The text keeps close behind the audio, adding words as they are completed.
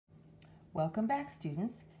Welcome back,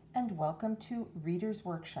 students, and welcome to Reader's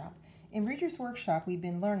Workshop. In Reader's Workshop, we've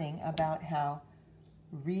been learning about how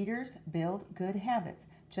readers build good habits.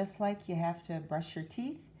 Just like you have to brush your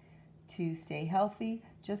teeth to stay healthy,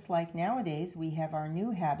 just like nowadays we have our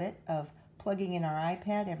new habit of plugging in our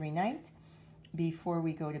iPad every night before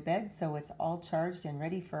we go to bed so it's all charged and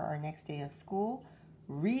ready for our next day of school.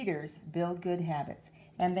 Readers build good habits.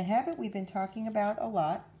 And the habit we've been talking about a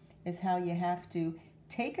lot is how you have to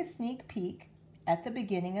take a sneak peek at the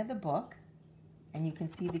beginning of the book, and you can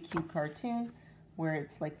see the cute cartoon where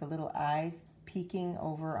it's like the little eyes peeking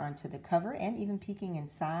over onto the cover and even peeking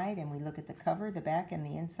inside, and we look at the cover, the back, and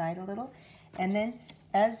the inside a little. And then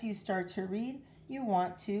as you start to read, you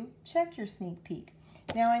want to check your sneak peek.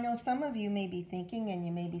 Now I know some of you may be thinking and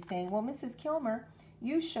you may be saying, well, Mrs. Kilmer,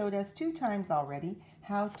 you showed us 2 times already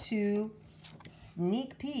how to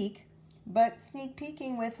sneak peek, but sneak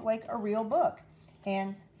peeking with like a real book.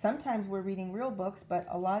 And sometimes we're reading real books, but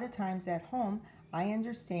a lot of times at home, I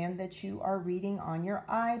understand that you are reading on your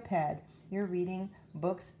iPad. You're reading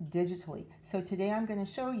books digitally. So today I'm going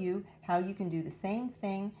to show you how you can do the same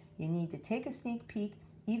thing. You need to take a sneak peek,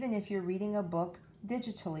 even if you're reading a book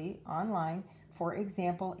digitally online, for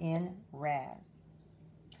example, in RAS.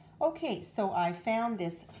 Okay, so I found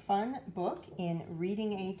this fun book in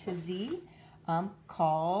Reading A to Z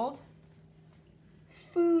called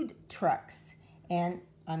Food Trucks. And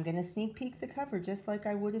I'm going to sneak peek the cover just like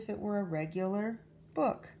I would if it were a regular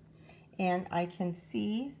book. And I can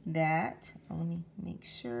see that, let me make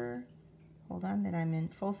sure, hold on, that I'm in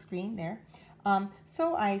full screen there.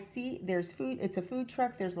 So I see there's food, it's a food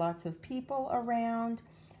truck, there's lots of people around.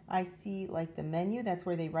 I see like the menu, that's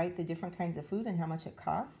where they write the different kinds of food and how much it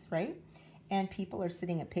costs, right? And people are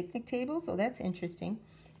sitting at picnic tables, so that's interesting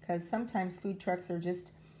because sometimes food trucks are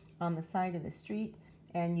just on the side of the street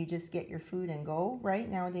and you just get your food and go, right?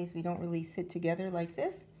 Nowadays we don't really sit together like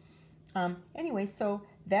this. Anyway, so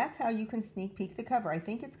that's how you can sneak peek the cover. I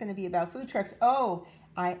think it's going to be about food trucks. Oh,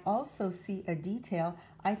 I also see a detail.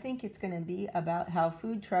 I think it's going to be about how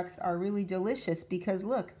food trucks are really delicious because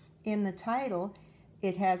look, in the title,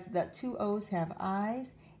 it has the 2 O's have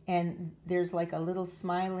eyes and there's like a little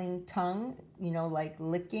smiling tongue, you know, like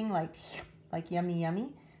licking, like yummy, yummy.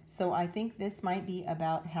 So I think this might be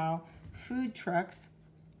about how food trucks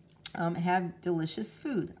have delicious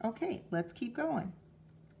food. Okay, let's keep going.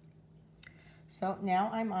 So now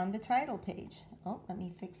I'm on the title page. Oh, let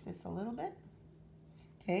me fix this a little bit.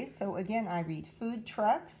 Okay, so again, I read Food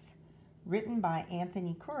Trucks, written by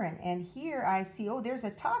Anthony Curran. And here I see, oh, there's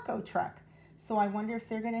a taco truck. So I wonder if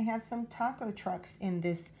they're going to have some taco trucks in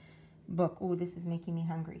this book. Oh, this is making me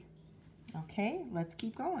hungry. Okay, let's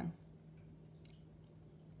keep going.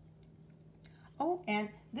 Oh, and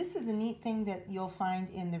this is a neat thing that you'll find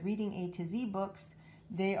in the Reading A to Z books.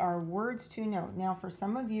 They are words to know. Now, for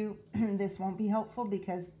some of you, this won't be helpful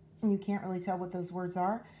because you can't really tell what those words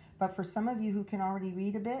are. But for some of you who can already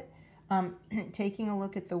read a bit, taking a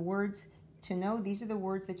look at the words to know, these are the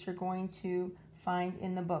words that you're going to find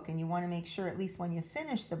in the book. And you want to make sure, at least when you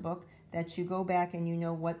finish the book, that you go back and you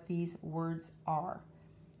know what these words are.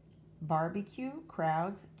 Barbecue,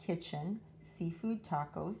 crowds, kitchen, seafood,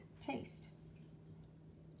 tacos, taste.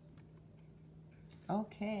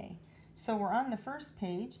 Okay, so we're on the first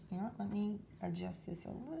page. You know what, let me adjust this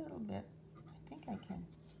a little bit. I think I can.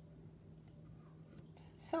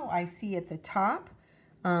 So I see at the top,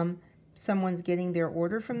 someone's getting their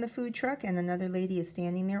order from the food truck and another lady is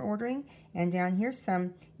standing there ordering. And down here,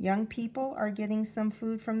 some young people are getting some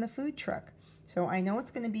food from the food truck. So I know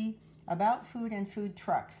it's going to be about food and food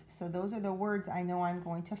trucks. So those are the words I know I'm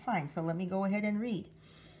going to find. So let me go ahead and read.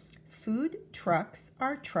 Food trucks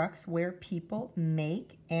are trucks where people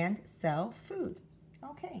make and sell food.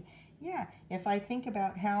 Okay, yeah, if I think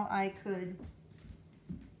about how I could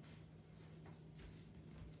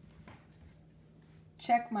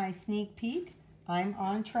check my sneak peek, I'm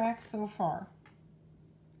on track so far.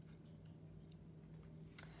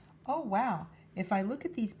 Oh, wow. If I look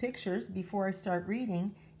at these pictures before I start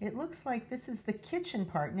reading, it looks like this is the kitchen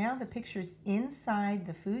part. Now the picture's inside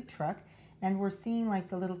the food truck, and we're seeing like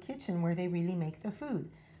the little kitchen where they really make the food.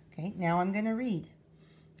 Okay, now I'm going to read.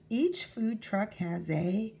 Each food truck has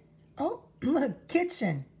a, oh, look,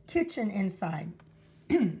 kitchen inside.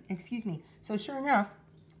 Excuse me. So sure enough,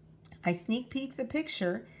 I sneak peek the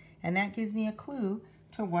picture, and that gives me a clue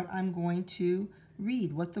to what I'm going to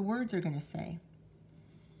read, what the words are going to say.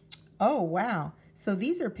 Oh, wow. So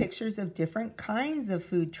these are pictures of different kinds of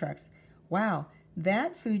food trucks. Wow.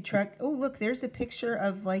 That food truck, oh, look, there's a picture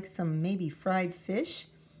of like some maybe fried fish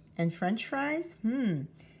and French fries.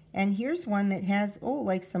 And here's one that has, oh,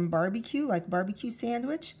 like some barbecue, like barbecue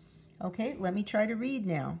sandwich. Okay, let me try to read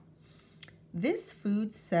now. This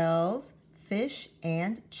food sells fish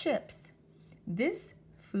and chips. This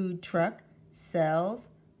food truck sells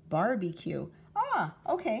barbecue. Ah,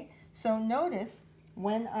 okay. So notice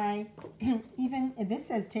when I, even, this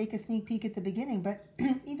says take a sneak peek at the beginning, but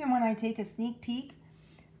even when I take a sneak peek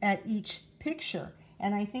at each picture,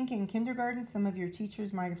 and I think in kindergarten some of your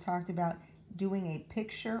teachers might have talked about doing a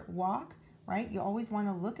picture walk, right? You always want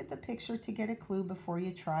to look at the picture to get a clue before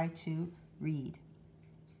you try to read.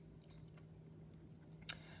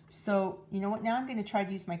 So, you know what, now I'm going to try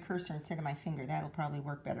to use my cursor instead of my finger. That'll probably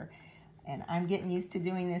work better. And I'm getting used to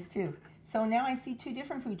doing this too. So now I see two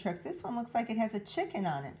different food trucks. This one looks like it has a chicken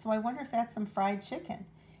on it. So I wonder if that's some fried chicken.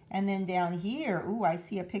 And then down here, ooh, I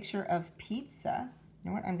see a picture of pizza. You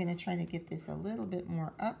know what, I'm going to try to get this a little bit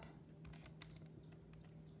more up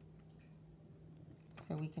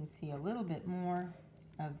so we can see a little bit more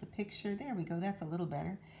of the picture. There we go, that's a little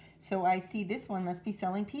better. So I see this one must be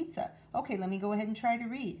selling pizza. Okay, let me go ahead and try to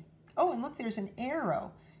read. Oh, and look, there's an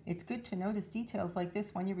arrow. It's good to notice details like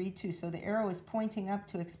this when you read too. So the arrow is pointing up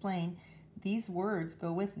to explain these words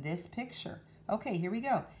go with this picture. Okay, here we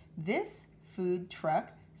go. This food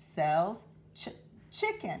truck sells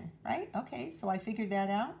chicken, right? Okay, so I figured that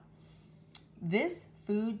out. This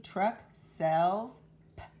food truck sells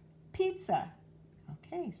pizza.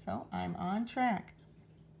 Okay, so I'm on track.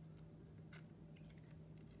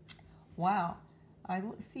 Wow, I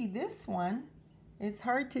see this one. It's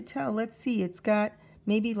hard to tell. Let's see, it's got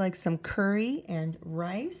maybe like some curry and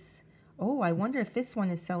rice. Oh, I wonder if this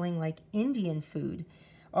one is selling like Indian food.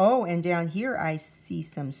 Oh, and down here I see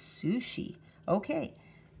some sushi. Okay,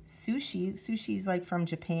 sushi's like from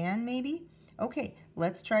Japan maybe? Okay,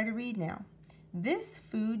 let's try to read now. This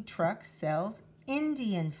food truck sells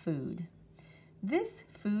Indian food. This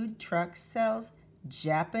food truck sells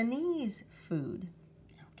Japanese food.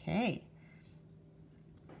 Okay.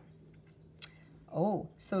 Oh,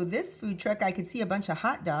 so this food truck, I could see a bunch of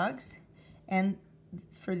hot dogs. And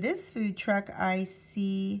for this food truck, I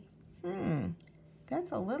see,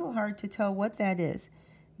 that's a little hard to tell what that is.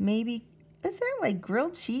 Maybe, is that like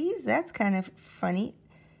grilled cheese? That's kind of funny.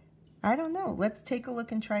 I don't know. Let's take a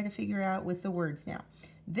look and try to figure out with the words now.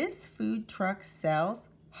 This food truck sells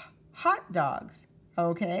hot dogs.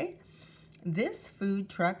 Okay. This food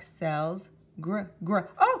truck sells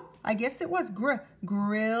I guess it was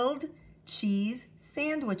grilled cheese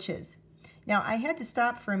sandwiches. Now, I had to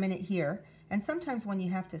stop for a minute here, and sometimes when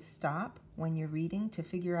you have to stop when you're reading to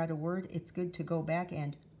figure out a word, it's good to go back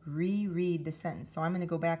and reread the sentence. So I'm going to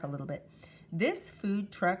go back a little bit. This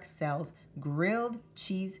food truck sells grilled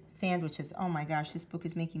cheese sandwiches. Oh my gosh, this book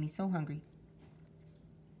is making me so hungry.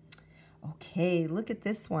 Okay, look at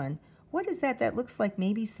this one. What is that? That looks like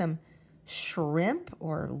maybe some shrimp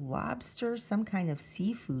or lobster, some kind of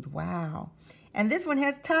seafood. Wow. And this one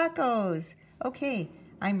has tacos. Okay,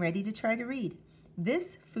 I'm ready to try to read.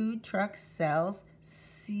 This food truck sells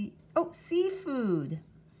seafood.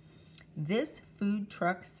 This food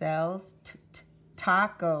truck sells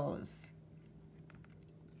tacos.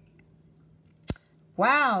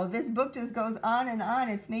 Wow, this book just goes on and on.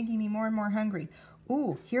 It's making me more and more hungry.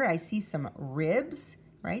 Ooh, here I see some ribs,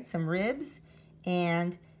 right? Some ribs.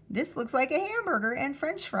 And this looks like a hamburger and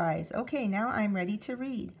French fries. Okay, now I'm ready to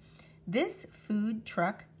read. This food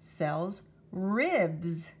truck sells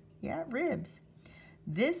ribs. Yeah, ribs.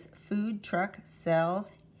 This food truck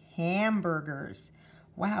sells hamburgers.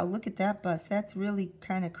 Wow, look at that bus. That's really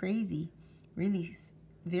kind of crazy. Really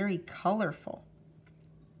very colorful.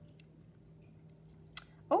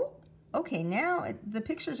 Oh, okay, now the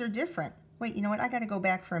pictures are different. Wait, you know what? I got to go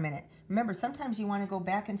back for a minute. Remember, sometimes you want to go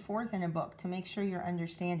back and forth in a book to make sure you're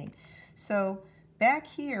understanding. So back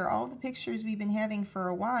here, all the pictures we've been having for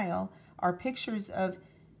a while are pictures of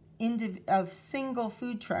single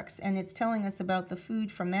food trucks, and it's telling us about the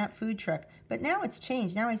food from that food truck. But now it's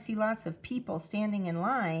changed. Now I see lots of people standing in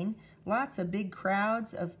line, lots of big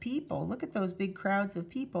crowds of people. Look at those big crowds of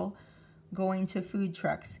people going to food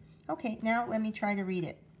trucks. Okay, now let me try to read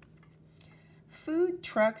it. Food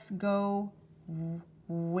trucks go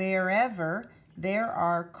wherever there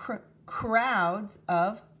are crowds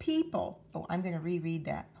of people. Oh, I'm going to reread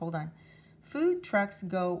that. Hold on. Food trucks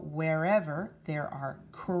go wherever there are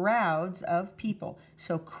crowds of people.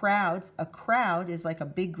 So crowds, a crowd is like a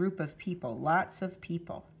big group of people, lots of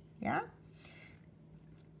people. Yeah?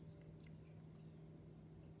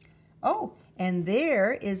 Oh, and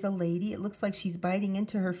there is a lady. It looks like she's biting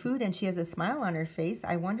into her food and she has a smile on her face.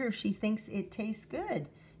 I wonder if she thinks it tastes good,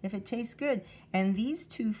 if it tastes good. And these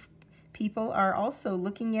two people are also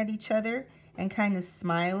looking at each other and kind of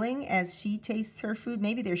smiling as she tastes her food.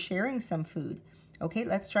 Maybe they're sharing some food. Okay,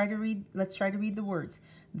 let's try to read the words.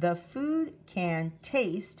 The food can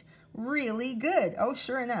taste really good. Oh,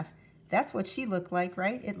 sure enough. That's what she looked like,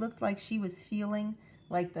 right? It looked like she was feeling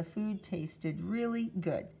like the food tasted really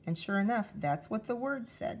good. And sure enough, that's what the word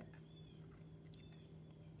said.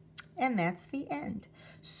 And that's the end.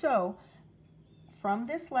 So, from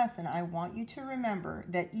this lesson, I want you to remember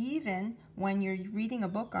that even when you're reading a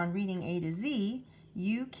book on reading A to Z,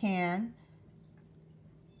 you can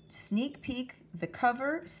sneak peek the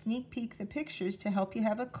cover, sneak peek the pictures to help you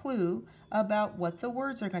have a clue about what the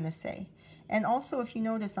words are going to say. And also, if you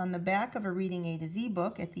notice on the back of a Reading A to Z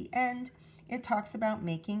book, at the end, it talks about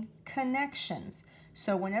making connections.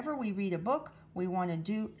 So whenever we read a book, we want to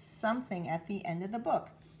do something at the end of the book.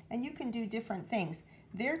 And you can do different things.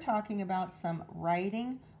 They're talking about some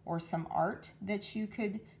writing or some art that you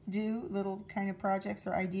could do, little kind of projects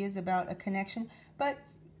or ideas about a connection. But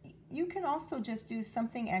you can also just do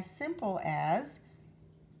something as simple as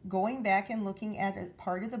going back and looking at a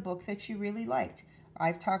part of the book that you really liked.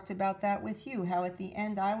 I've talked about that with you, how at the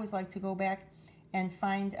end I always like to go back and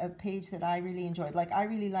find a page that I really enjoyed. Like I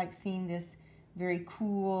really like seeing this very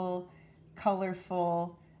cool,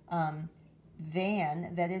 colorful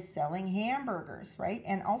van that is selling hamburgers, right?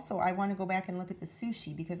 And also I want to go back and look at the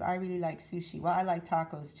sushi because I really like sushi. Well, I like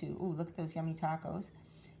tacos too. Ooh, look at those yummy tacos.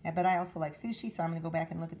 But I also like sushi, so I'm going to go back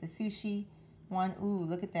and look at the sushi one. Ooh,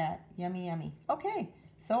 look at that. Yummy, yummy. Okay,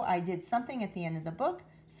 so I did something at the end of the book.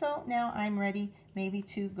 So now I'm ready maybe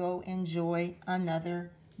to go enjoy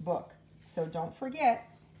another book. So don't forget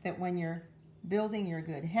that when you're building your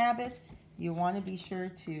good habits, you want to be sure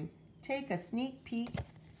to take a sneak peek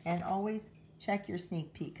and always check your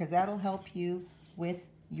sneak peek because that'll help you with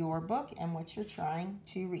your book and what you're trying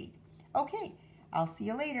to read. Okay, I'll see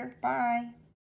you later. Bye.